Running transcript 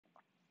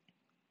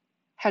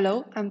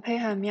Hello, I'm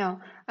Peihan Miao.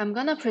 I'm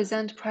gonna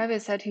present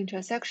private setting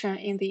intersection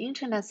in the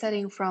internet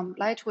setting from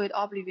lightweight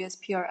Oblivious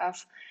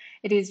PRF.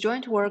 It is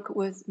joint work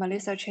with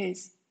Melissa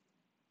Chase.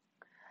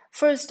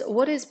 First,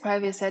 what is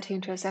private setting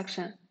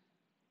intersection?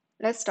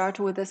 Let's start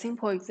with a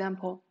simple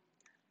example.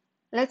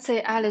 Let's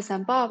say Alice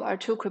and Bob are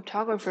two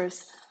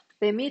cryptographers.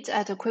 They meet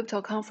at a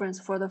crypto conference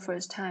for the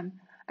first time,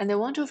 and they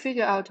want to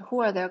figure out who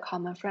are their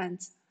common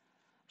friends.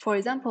 For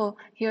example,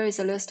 here is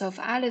a list of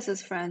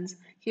Alice's friends,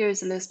 here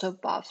is a list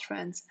of Bob's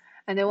friends,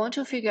 and they want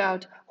to figure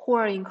out who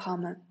are in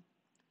common.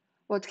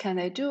 What can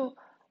they do?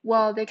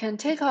 Well, they can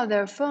take out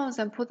their phones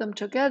and put them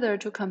together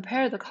to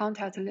compare the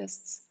contact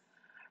lists.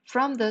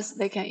 From this,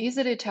 they can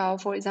easily tell,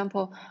 for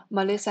example,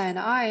 Melissa and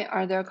I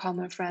are their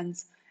common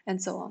friends,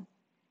 and so on.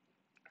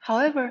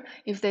 However,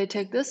 if they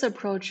take this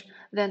approach,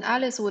 then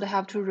Alice would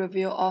have to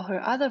reveal all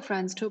her other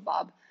friends to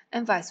Bob,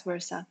 and vice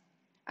versa.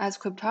 As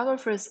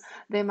cryptographers,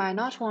 they might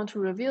not want to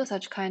reveal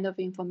such kind of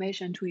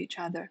information to each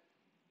other.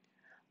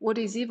 What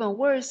is even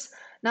worse,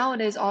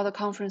 nowadays all the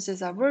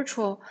conferences are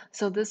virtual,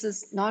 so this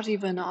is not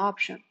even an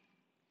option.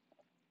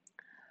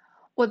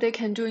 What they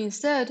can do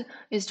instead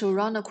is to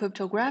run a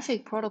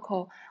cryptographic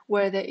protocol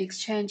where they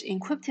exchange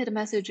encrypted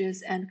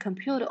messages and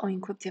compute on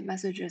encrypted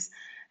messages,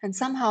 and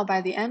somehow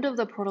by the end of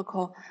the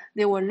protocol,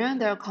 they will learn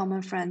their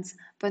common friends,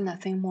 but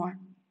nothing more.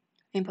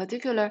 In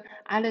particular,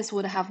 Alice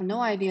would have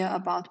no idea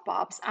about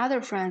Bob's other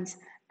friends,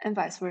 and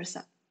vice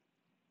versa.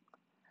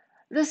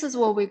 This is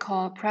what we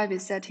call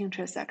private setting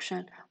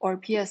intersection, or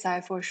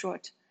PSI for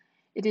short.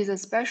 It is a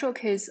special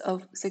case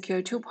of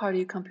secure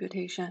two-party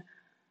computation.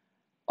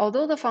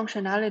 Although the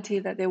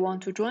functionality that they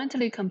want to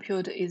jointly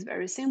compute is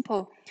very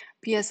simple,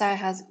 PSI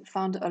has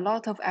found a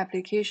lot of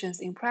applications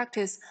in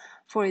practice,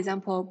 for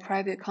example,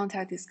 private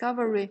contact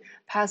discovery,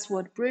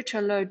 password breach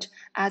alert,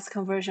 ads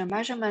conversion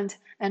measurement,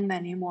 and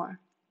many more.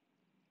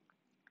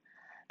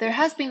 There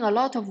has been a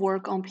lot of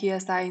work on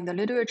PSI in the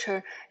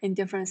literature in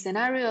different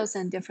scenarios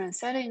and different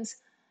settings,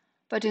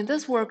 but in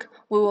this work,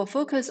 we will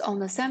focus on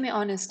the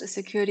semi-honest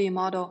security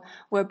model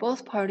where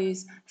both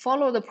parties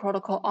follow the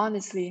protocol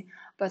honestly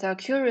but are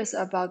curious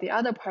about the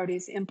other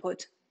party's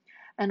input,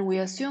 and we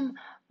assume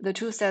the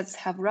two sets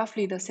have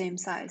roughly the same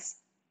size.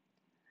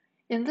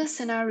 In this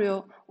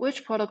scenario,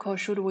 which protocol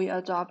should we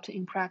adopt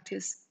in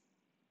practice?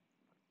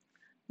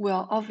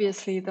 Well,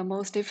 obviously the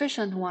most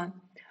efficient one.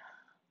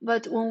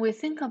 But when we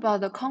think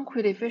about the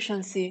concrete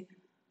efficiency,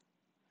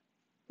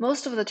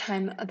 most of the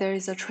time there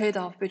is a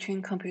trade-off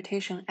between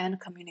computation and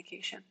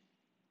communication.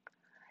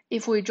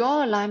 If we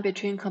draw a line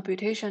between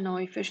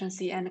computational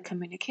efficiency and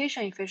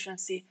communication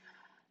efficiency,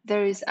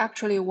 there is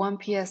actually one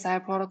PSI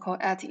protocol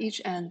at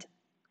each end.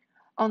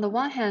 On the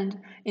one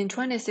hand, in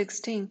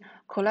 2016,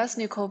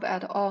 Kolesnikov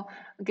et al.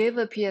 Gave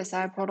a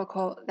PSI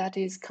protocol that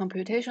is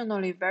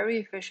computationally very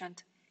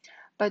efficient,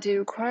 but it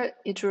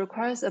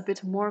requires a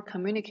bit more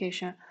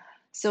communication,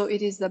 so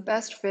it is the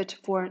best fit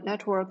for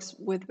networks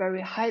with very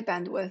high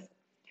bandwidth.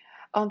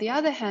 On the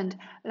other hand,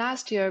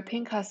 last year,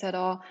 Pincus et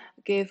al.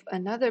 Gave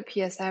another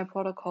PSI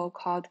protocol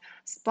called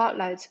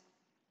Spotlight,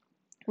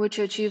 which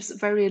achieves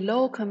very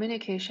low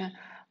communication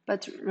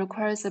but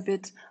requires a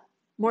bit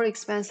more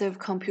expensive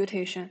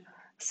computation,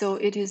 so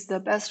it is the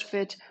best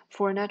fit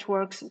for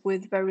networks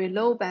with very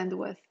low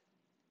bandwidth.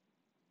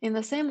 In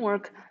the same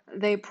work,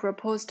 they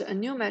proposed a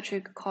new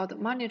metric called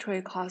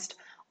monetary cost,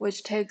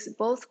 which takes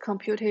both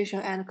computation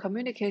and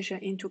communication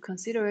into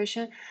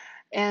consideration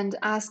and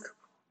asks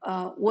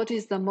what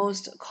is the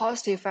most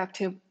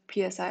cost-effective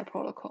PSI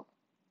protocol.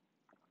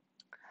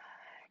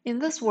 In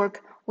this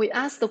work, we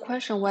ask the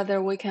question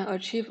whether we can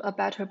achieve a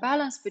better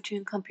balance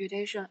between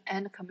computation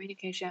and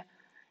communication,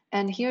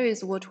 and here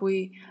is what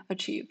we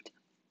achieved.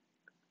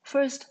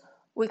 First,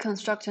 we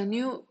construct a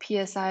new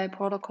PSI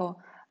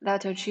protocol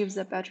that achieves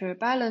a better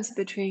balance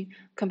between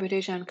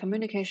computation and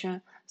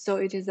communication, so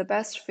it is the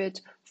best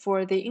fit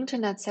for the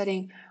internet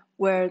setting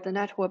where the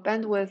network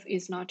bandwidth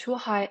is not too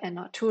high and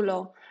not too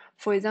low.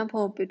 For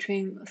example,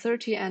 between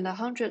 30 and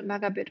 100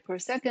 megabit per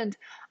second,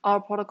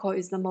 our protocol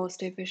is the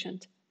most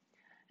efficient.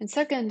 And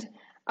second,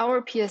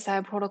 our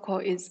PSI protocol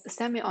is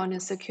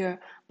semi-honest secure,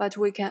 but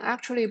we can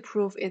actually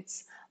prove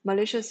it's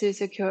maliciously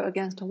secure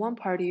against one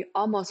party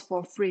almost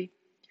for free.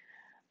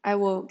 I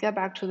will get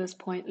back to this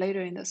point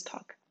later in this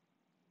talk.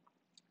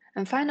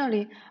 And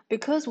finally,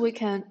 because we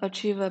can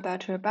achieve a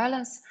better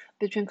balance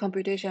between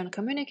computation and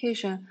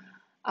communication,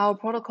 our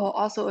protocol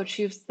also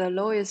achieves the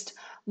lowest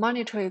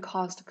monetary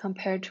cost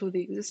compared to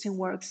the existing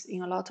works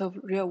in a lot of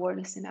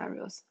real-world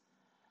scenarios.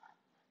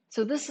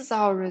 So this is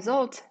our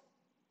result.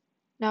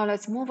 Now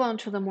let's move on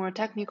to the more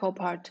technical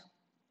part.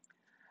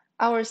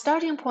 Our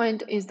starting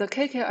point is the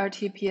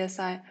KKRT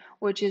PSI,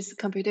 which is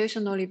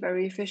computationally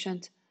very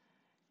efficient.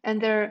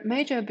 And their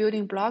major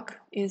building block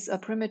is a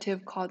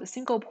primitive called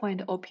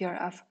single-point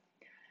OPRF.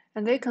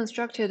 And they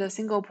constructed a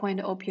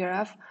single-point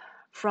OPRF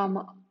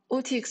from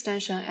OT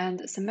extension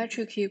and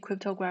symmetric key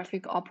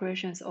cryptographic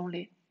operations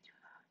only.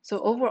 So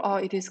overall,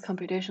 it is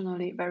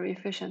computationally very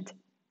efficient.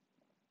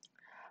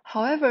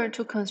 However,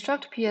 to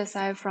construct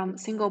PSI from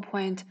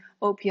single-point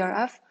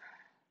OPRF,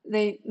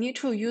 they need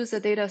to use a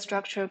data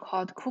structure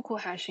called cuckoo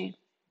hashing,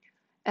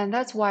 and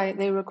that's why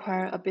they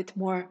require a bit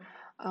more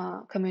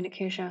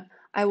communication.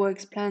 I will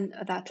explain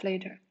that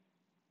later.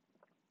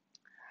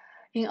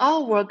 In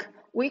our work,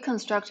 we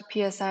construct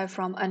PSI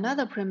from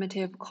another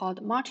primitive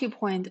called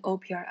multi-point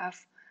OPRF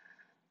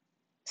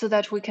so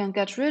that we can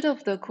get rid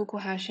of the cuckoo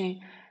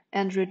hashing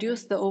and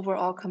reduce the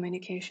overall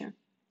communication.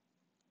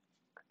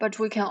 But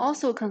we can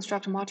also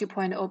construct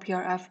multi-point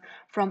OPRF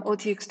from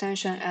OT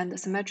extension and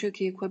symmetric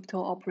key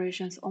crypto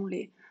operations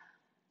only.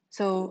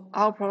 So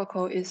our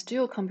protocol is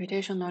still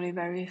computationally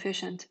very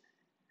efficient.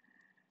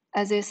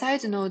 As a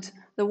side note,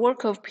 the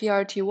work of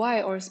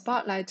PRTY or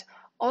Spotlight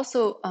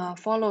also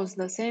follows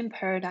the same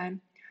paradigm,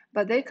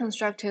 but they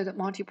constructed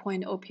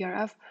multi-point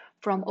OPRF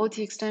from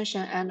OT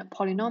extension and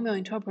polynomial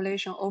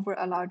interpolation over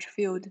a large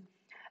field,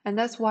 and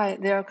that's why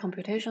they are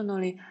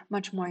computationally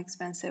much more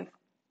expensive.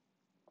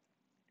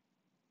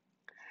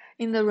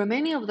 In the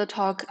remaining of the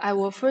talk, I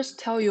will first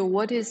tell you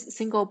what is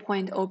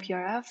single-point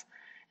OPRF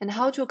and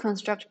how to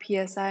construct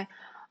PSI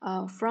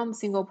from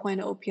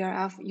single-point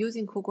OPRF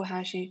using cuckoo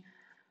hashing,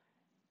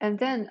 and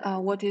then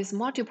what is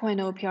multi-point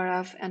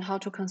OPRF and how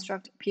to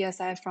construct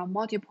PSI from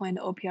multi-point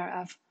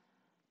OPRF.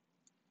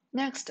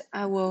 Next,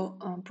 I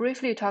will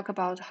briefly talk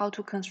about how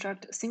to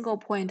construct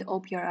single-point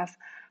OPRF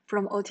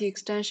from OT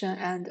extension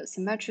and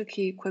symmetric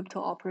key crypto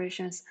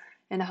operations,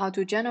 and how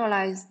to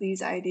generalize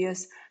these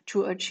ideas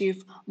to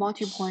achieve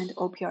multi-point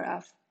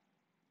OPRF.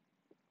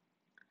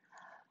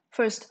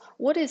 First,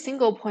 what is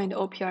single-point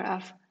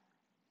OPRF?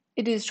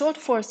 It is short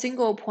for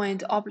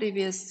single-point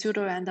oblivious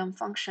pseudorandom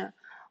function,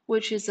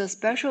 which is a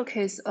special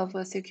case of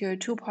a secure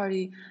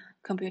two-party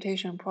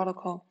computation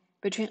protocol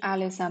between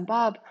Alice and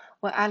Bob,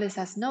 where Alice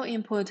has no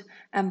input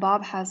and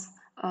Bob has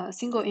a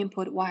single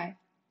input y.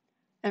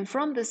 And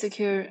from the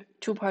secure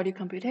two-party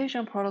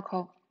computation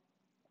protocol,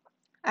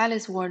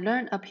 Alice will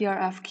learn a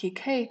PRF key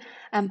k,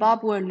 and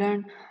Bob will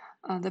learn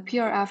the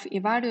PRF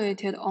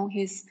evaluated on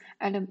his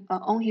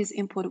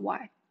input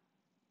y.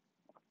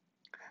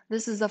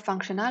 This is the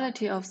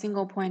functionality of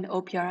single-point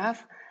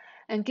OPRF,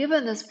 and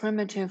given this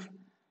primitive,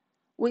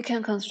 we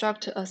can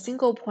construct a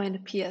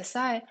single-point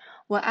PSI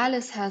where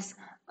Alice has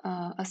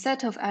a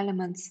set of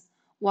elements,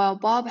 while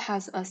Bob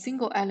has a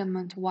single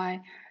element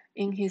y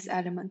in his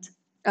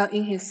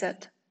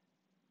set.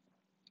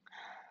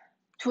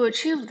 To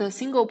achieve the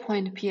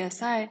single-point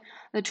PSI,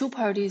 the two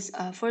parties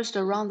first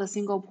run the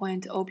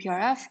single-point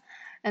OPRF,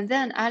 and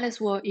then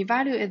Alice will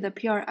evaluate the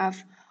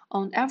PRF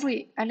on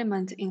every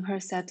element in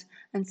her set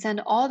and send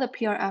all the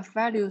PRF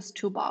values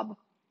to Bob.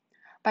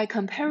 By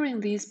comparing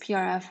these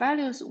PRF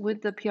values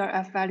with the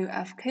PRF value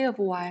fk of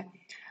y,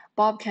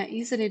 Bob can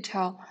easily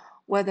tell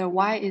whether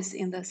y is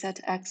in the set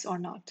X or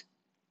not.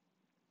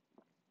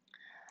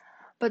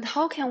 But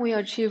how can we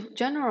achieve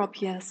general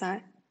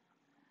PSI?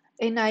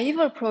 A naive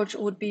approach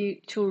would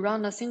be to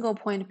run a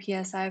single-point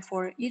PSI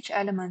for each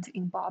element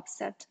in Bob's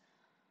set.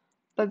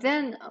 But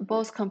then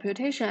both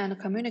computation and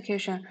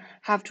communication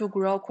have to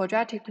grow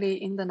quadratically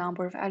in the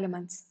number of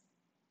elements.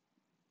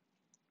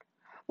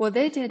 What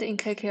they did in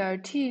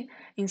KKRT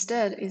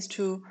instead is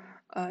to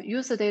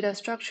use a data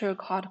structure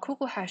called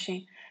cuckoo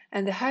hashing,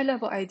 and the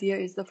high-level idea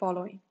is the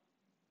following.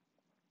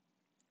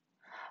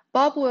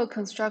 Bob will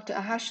construct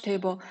a hash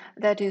table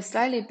that is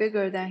slightly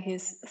bigger than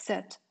his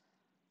set.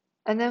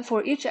 And then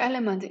for each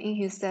element in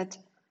his set,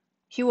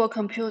 he will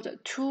compute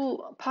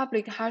two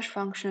public hash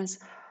functions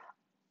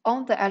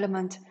on the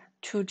element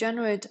to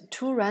generate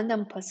two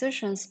random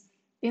positions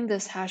in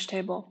this hash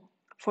table.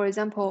 For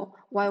example,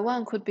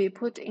 y1 could be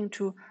put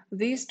into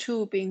these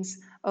two bins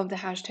of the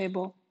hash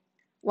table.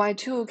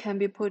 y2 can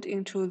be put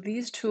into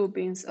these two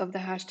bins of the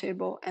hash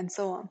table, and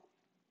so on.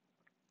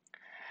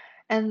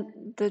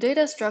 And the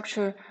data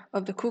structure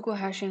of the cuckoo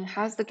hashing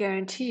has the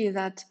guarantee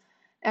that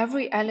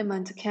every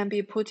element can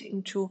be put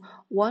into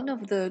one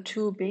of the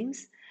two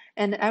bins,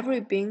 and every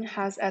bin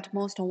has at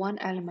most one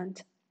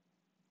element.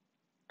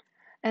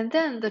 And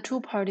then the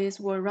two parties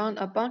will run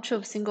a bunch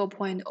of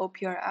single-point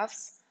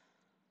OPRFs,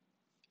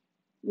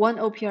 one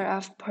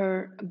OPRF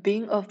per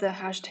bin of the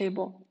hash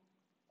table.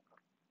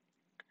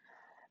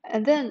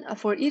 And then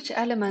for each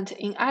element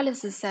in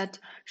Alice's set,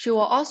 she will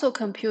also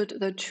compute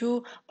the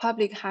two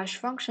public hash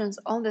functions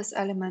on this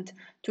element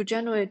to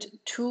generate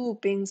two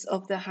bins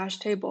of the hash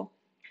table.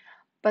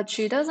 But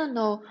she doesn't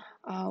know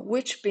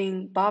which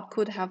bin Bob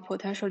could have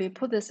potentially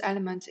put this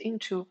element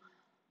into.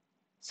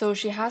 So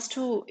she has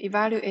to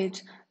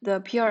evaluate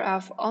the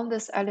PRF on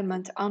this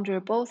element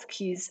under both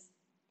keys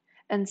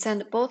and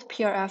send both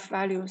PRF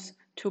values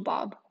to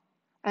Bob,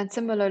 and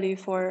similarly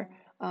for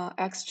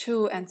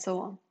X2 and so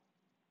on.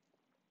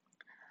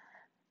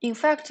 In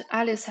fact,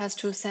 Alice has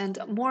to send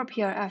more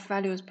PRF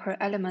values per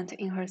element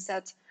in her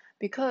set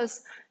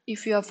because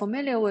if you are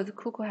familiar with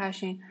cuckoo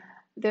hashing,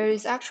 there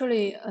is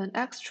actually an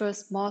extra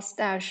small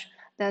stash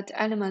that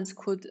elements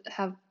could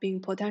have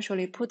been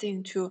potentially put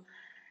into.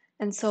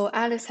 And so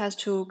Alice has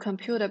to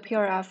compute a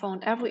PRF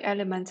on every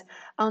element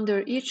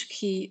under each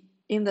key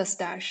in the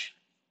stash.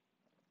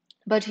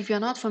 But if you're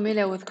not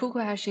familiar with cuckoo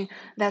hashing,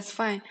 that's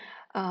fine.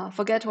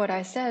 Forget what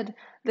I said.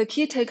 The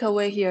key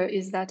takeaway here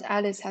is that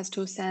Alice has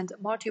to send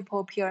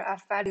multiple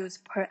PRF values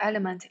per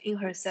element in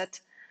her set,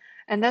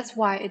 and that's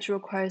why it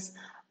requires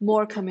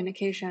more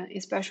communication,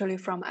 especially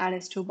from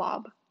Alice to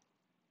Bob.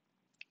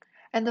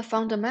 And the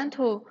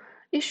fundamental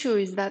issue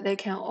is that they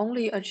can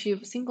only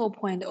achieve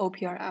single-point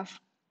OPRF.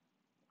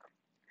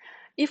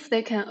 If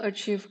they can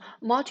achieve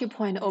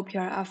multi-point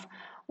OPRF,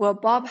 well,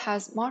 Bob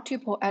has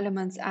multiple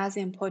elements as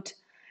input,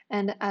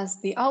 and as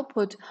the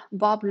output,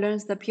 Bob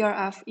learns the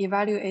PRF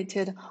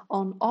evaluated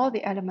on all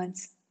the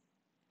elements.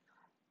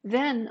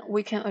 Then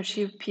we can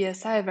achieve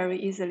PSI very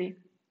easily,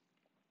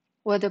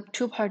 where the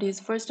two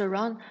parties first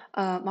run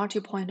a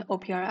multi-point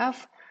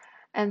OPRF,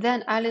 and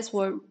then Alice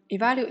will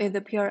evaluate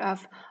the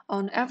PRF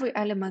on every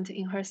element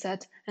in her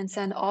set and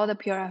send all the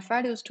PRF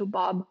values to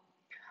Bob.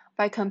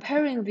 By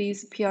comparing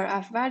these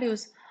PRF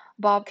values,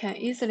 Bob can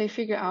easily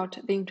figure out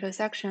the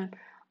intersection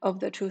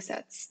of the two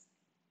sets.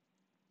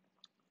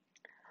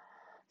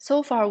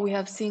 So far, we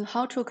have seen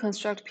how to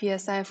construct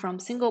PSI from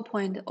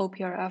single-point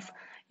OPRF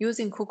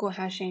using cuckoo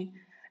hashing,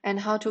 and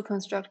how to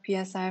construct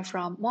PSI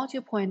from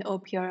multi-point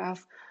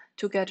OPRF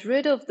to get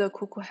rid of the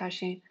cuckoo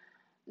hashing,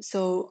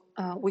 so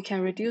we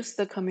can reduce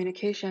the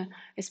communication,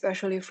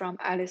 especially from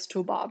Alice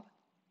to Bob.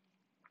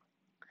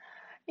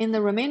 In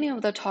the remaining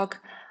of the talk,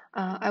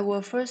 I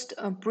will first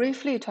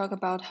briefly talk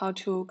about how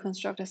to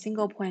construct a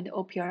single-point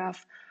OPRF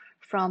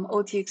from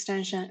OT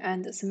extension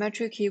and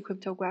symmetric key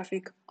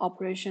cryptographic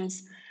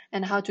operations,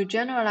 and how to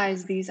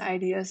generalize these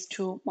ideas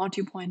to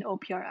multi-point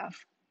OPRF.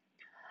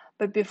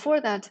 But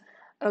before that,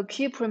 a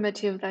key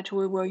primitive that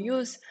we will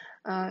use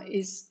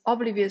is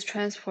Oblivious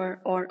transfer,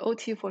 or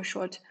OT for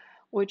short,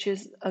 which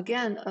is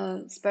again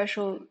a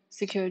special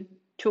secure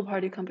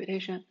two-party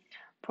computation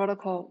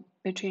protocol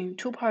between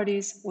two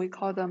parties. We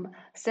call them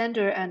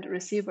sender and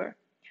receiver,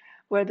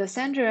 where the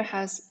sender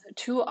has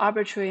two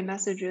arbitrary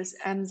messages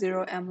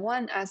M0,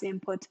 M1 as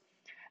input,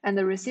 and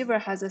the receiver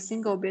has a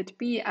single bit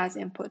B as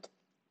input.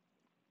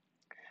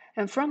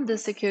 And from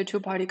this secure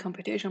two-party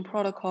computation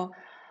protocol,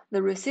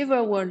 the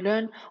receiver will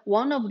learn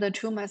one of the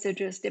two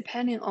messages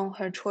depending on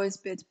her choice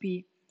bit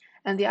B,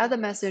 and the other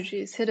message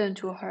is hidden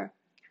to her,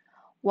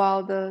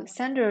 while the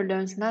sender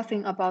learns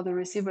nothing about the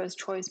receiver's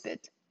choice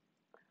bit.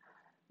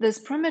 This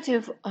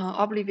primitive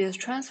oblivious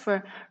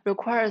transfer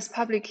requires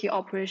public key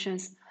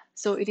operations,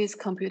 so it is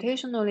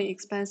computationally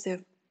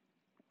expensive.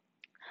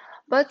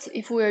 But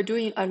if we are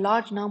doing a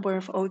large number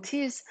of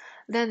OTs,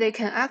 then they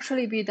can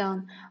actually be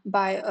done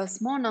by a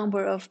small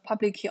number of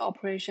public key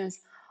operations,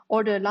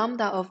 order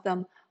lambda of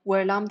them,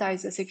 where lambda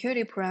is a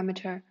security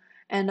parameter,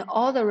 and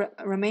all the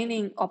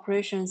remaining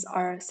operations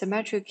are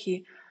symmetric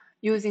key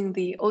using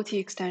the OT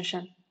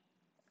extension.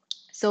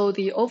 So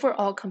the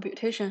overall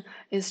computation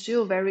is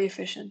still very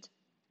efficient.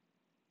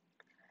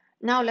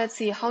 Now let's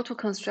see how to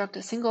construct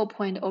a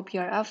single-point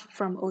OPRF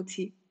from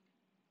OT.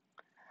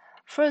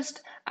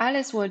 First,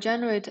 Alice will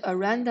generate a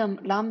random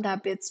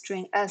lambda bit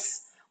string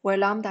S, where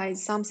lambda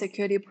is some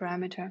security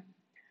parameter.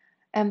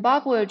 And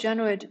Bob will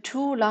generate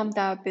two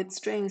lambda bit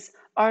strings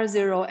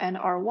R0 and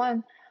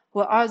R1,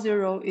 where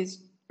R0 is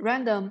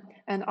random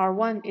and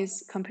R1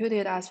 is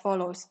computed as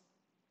follows.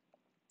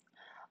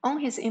 On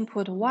his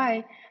input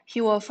Y, he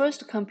will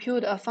first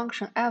compute a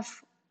function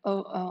f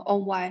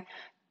on Y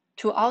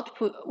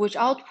which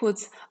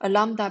outputs a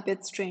lambda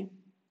bit string.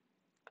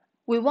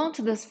 We want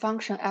this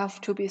function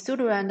f to be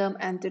pseudorandom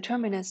and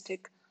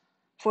deterministic.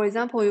 For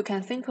example, you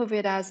can think of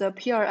it as a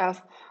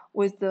PRF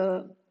with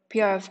the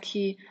PRF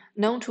key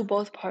known to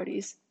both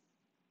parties.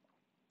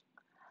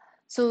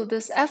 So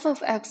this f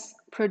of x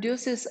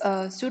produces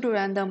a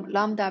pseudorandom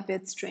lambda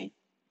bit string.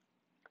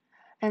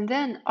 And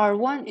then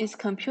R1 is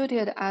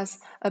computed as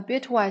a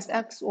bitwise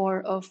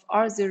XOR of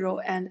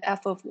R0 and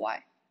f of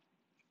y.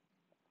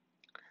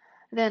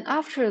 Then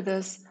after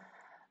this,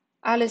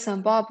 Alice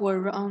and Bob will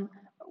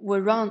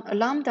run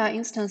lambda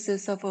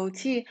instances of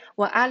OT,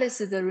 while Alice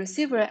is the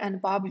receiver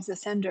and Bob is the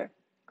sender.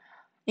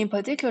 In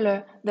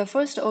particular, the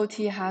first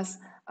OT has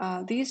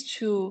these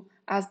two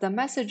as the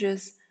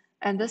messages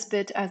and this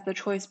bit as the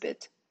choice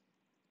bit.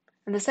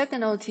 And the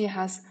second OT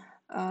has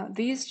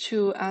these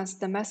two as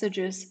the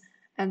messages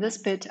and this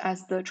bit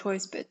as the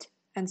choice bit,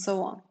 and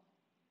so on.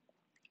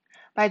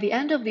 By the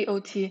end of the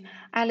OT,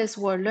 Alice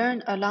will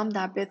learn a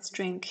lambda bit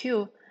string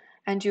Q,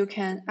 and you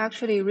can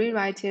actually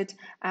rewrite it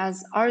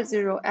as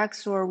R0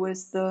 XOR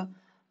with the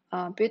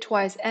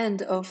bitwise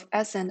end of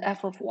S and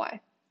F of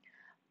Y.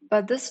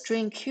 But this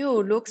string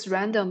Q looks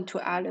random to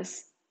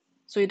Alice,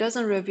 so it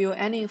doesn't reveal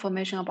any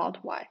information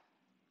about Y.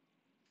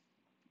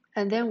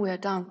 And then we're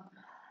done.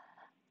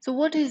 So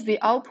what is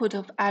the output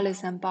of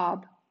Alice and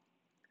Bob?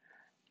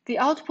 The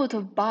output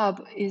of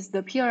Bob is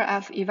the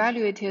PRF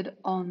evaluated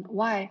on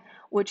Y,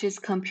 which is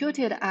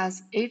computed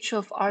as h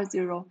of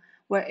R0,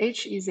 where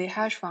h is a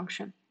hash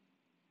function.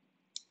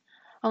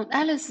 On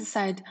Alice's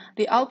side,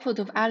 the output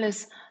of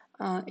Alice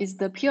is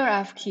the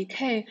PRF key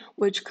K,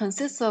 which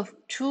consists of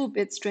two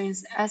bit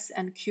strings S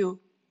and Q.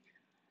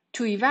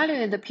 To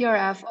evaluate the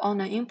PRF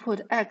on an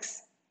input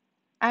X,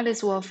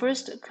 Alice will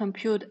first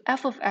compute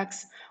f of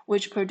x,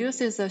 which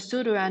produces a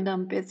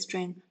pseudorandom bit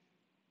string.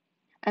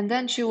 And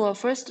then she will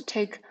first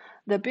take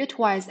the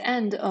bitwise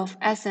end of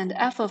S and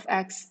F of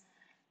X,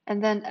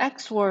 and then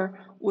XOR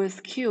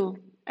with Q,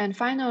 and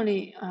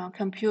finally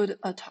compute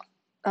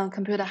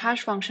a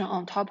hash function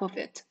on top of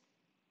it.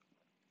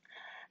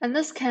 And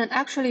this can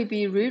actually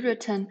be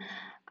rewritten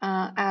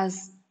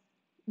as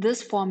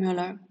this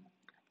formula,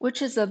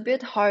 which is a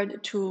bit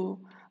hard to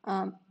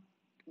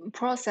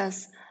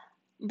process,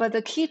 but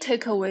the key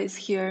takeaways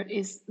here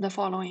is the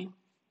following.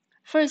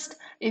 First,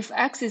 if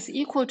x is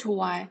equal to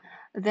y,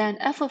 then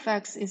f of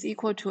x is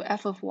equal to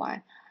f of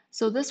y.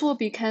 So this will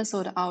be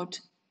cancelled out.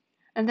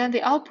 And then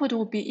the output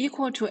will be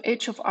equal to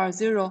h of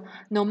r0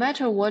 no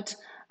matter what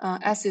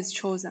s is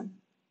chosen.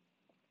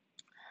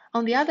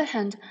 On the other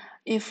hand,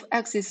 if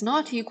x is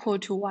not equal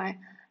to y,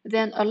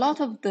 then a lot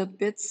of the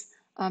bits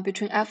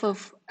between f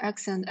of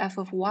x and f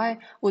of y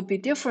would be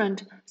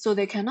different, so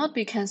they cannot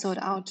be cancelled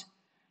out.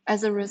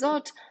 As a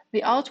result,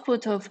 the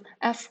output of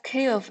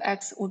fk of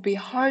x would be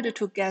hard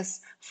to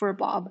guess for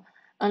Bob,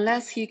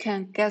 unless he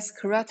can guess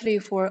correctly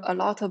for a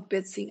lot of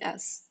bits in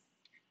S.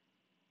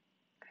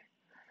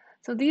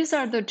 So these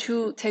are the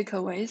two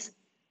takeaways.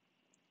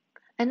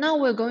 And now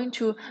we're going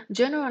to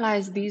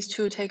generalize these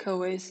two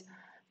takeaways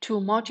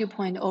to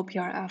multi-point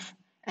OPRF.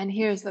 And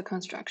here's the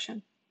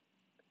construction.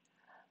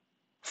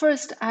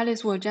 First,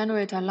 Alice will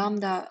generate a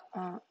lambda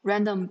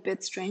random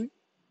bit string,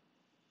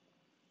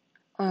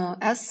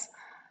 S,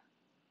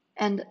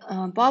 and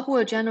Bob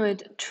will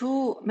generate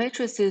two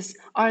matrices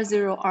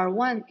R0,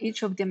 R1,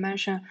 each of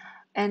dimension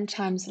n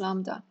times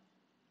lambda,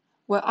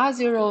 where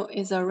R0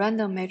 is a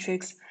random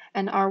matrix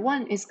and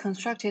R1 is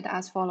constructed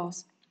as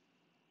follows.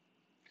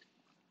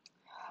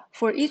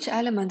 For each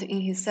element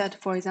in his set,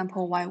 for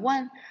example,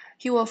 y1,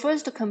 he will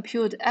first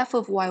compute f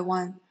of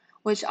y1,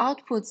 which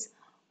outputs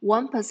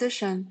one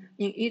position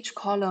in each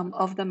column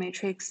of the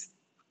matrix.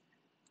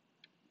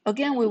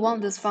 Again, we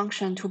want this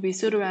function to be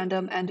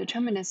pseudorandom and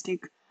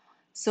deterministic,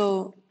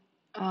 so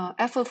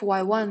f of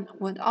y1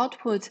 would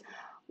output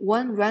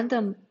one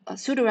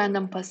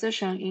pseudorandom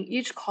position in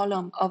each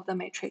column of the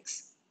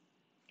matrix.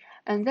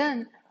 And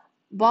then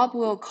Bob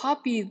will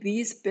copy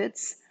these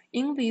bits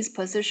in these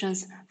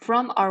positions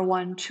from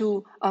R0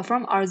 to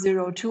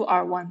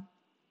R1.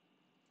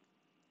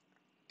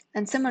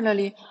 And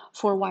similarly,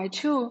 for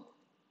y2,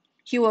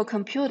 he will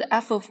compute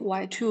f of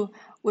y2,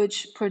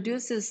 which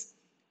produces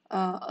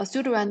a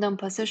pseudorandom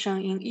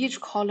position in each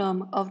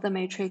column of the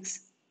matrix.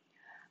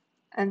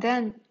 And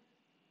then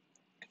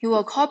he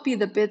will copy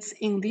the bits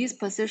in these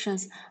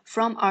positions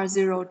from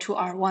R0 to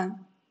R1.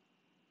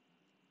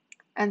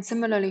 And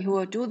similarly, he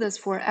will do this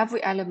for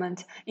every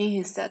element in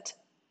his set.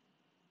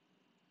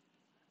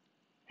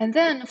 And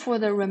then for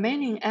the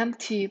remaining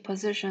empty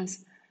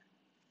positions,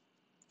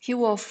 he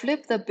will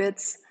flip the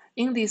bits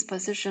in these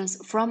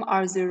positions from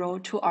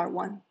R0 to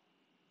R1.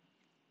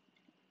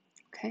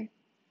 Okay.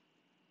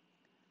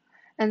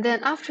 And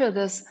then after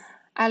this,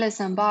 Alice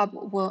and Bob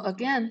will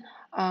again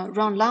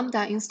run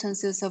lambda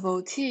instances of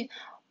OT,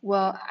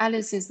 where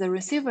Alice is the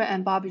receiver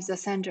and Bob is the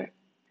sender.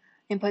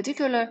 In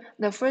particular,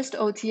 the first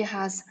OT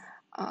has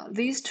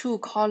these two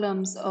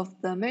columns of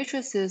the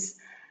matrices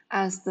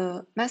as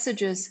the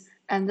messages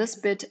and this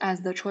bit as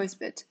the choice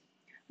bit.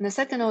 And the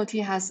second OT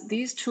has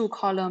these two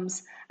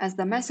columns as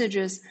the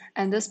messages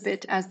and this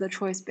bit as the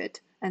choice bit,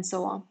 and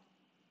so on.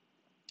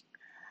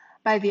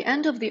 By the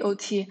end of the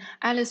OT,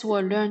 Alice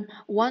will learn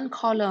one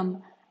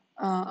column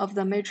of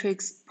the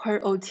matrix per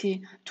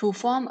OT to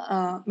form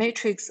a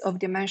matrix of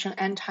dimension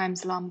n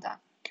times lambda.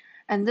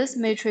 And this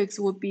matrix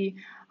would be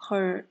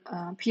her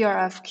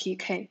PRF key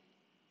K.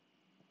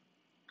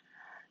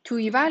 To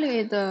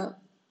evaluate the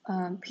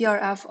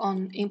PRF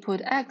on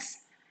input X,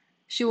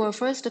 she will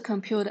first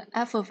compute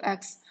f of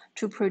X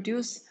to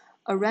produce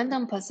a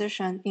random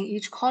position in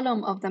each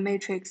column of the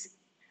matrix.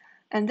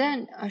 And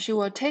then she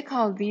will take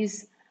out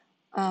these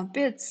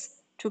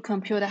bits to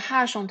compute a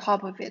hash on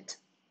top of it.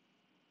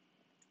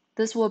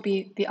 This will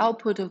be the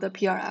output of the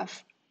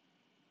PRF.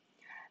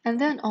 And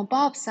then on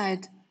Bob's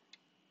side,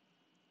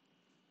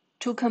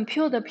 to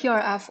compute the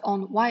PRF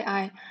on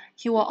yi,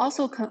 he will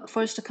also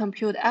first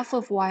compute f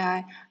of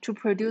yi to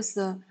produce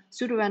the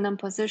pseudorandom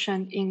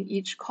position in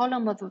each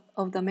column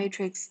of the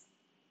matrix,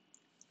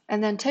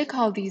 and then take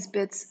out these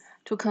bits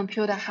to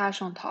compute a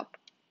hash on top.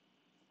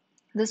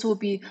 This will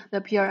be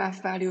the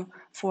PRF value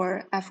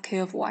for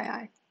fk of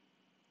yi.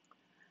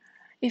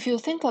 If you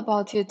think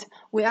about it,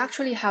 we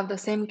actually have the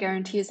same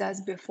guarantees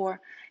as before.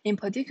 In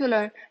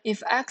particular,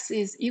 if x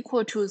is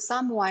equal to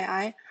some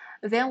yi,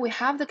 then we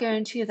have the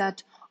guarantee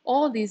that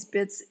all these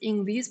bits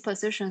in these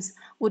positions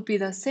would be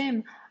the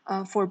same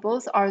for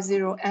both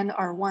R0 and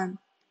R1.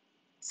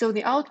 So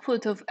the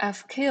output of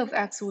fk of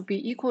x would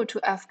be equal to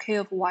fk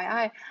of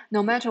yi,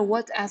 no matter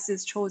what s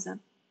is chosen.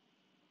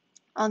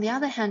 On the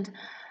other hand,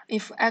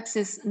 if x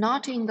is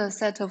not in the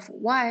set of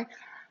y,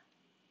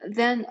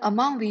 then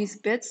among these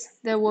bits,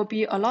 there will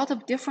be a lot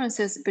of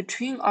differences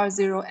between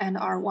R0 and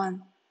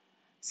R1.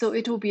 So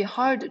it will be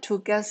hard to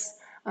guess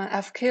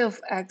fk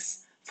of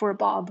x for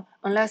Bob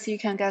unless he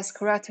can guess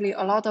correctly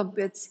a lot of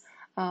bits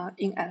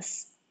in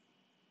S.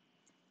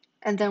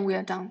 And then we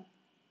are done.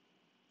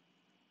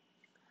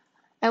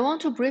 I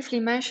want to briefly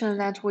mention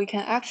that we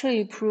can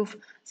actually prove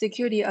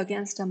security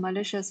against a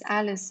malicious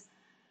Alice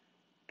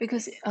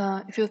because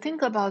if you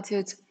think about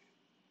it,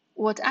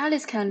 what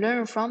Alice can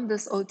learn from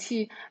this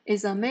OT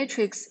is a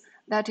matrix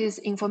that is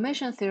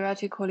information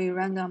theoretically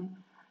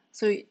random.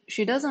 So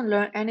she doesn't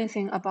learn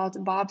anything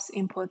about Bob's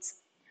inputs.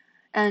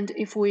 And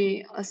if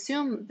we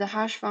assume the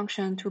hash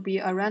function to be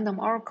a random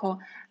oracle,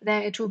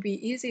 then it will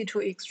be easy to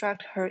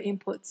extract her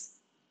inputs.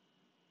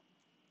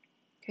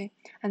 Okay,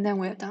 and then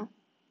we're done.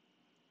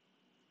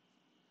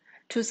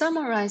 To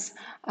summarize,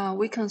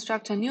 we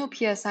construct a new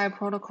PSI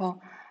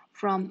protocol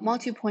from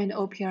multi-point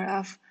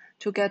OPRF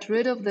to get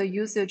rid of the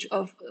usage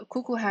of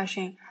cuckoo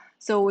hashing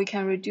so we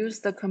can reduce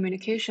the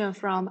communication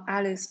from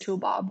Alice to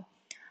Bob.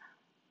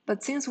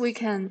 But since we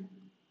can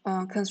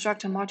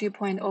construct a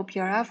multi-point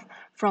OPRF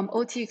from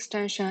OT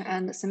extension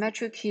and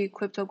symmetric key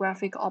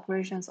cryptographic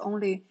operations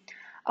only,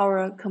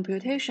 our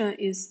computation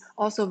is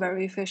also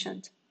very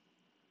efficient.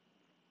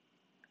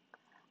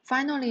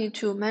 Finally,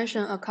 to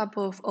mention a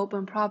couple of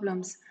open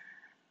problems.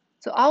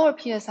 So our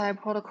PSI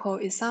protocol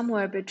is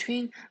somewhere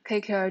between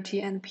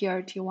KKRT and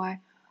PRTY.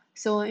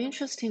 So an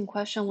interesting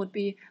question would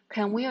be,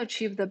 can we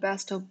achieve the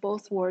best of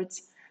both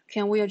worlds?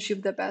 Can we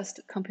achieve the best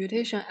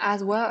computation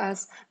as well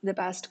as the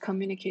best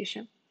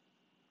communication?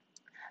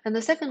 And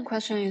the second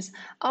question is,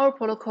 our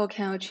protocol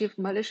can achieve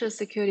malicious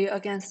security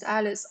against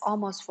Alice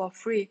almost for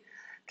free.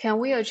 Can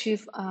we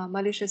achieve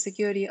malicious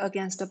security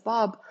against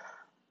Bob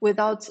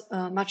without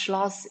much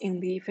loss in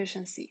the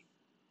efficiency?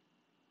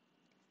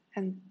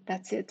 And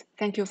that's it.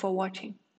 Thank you for watching.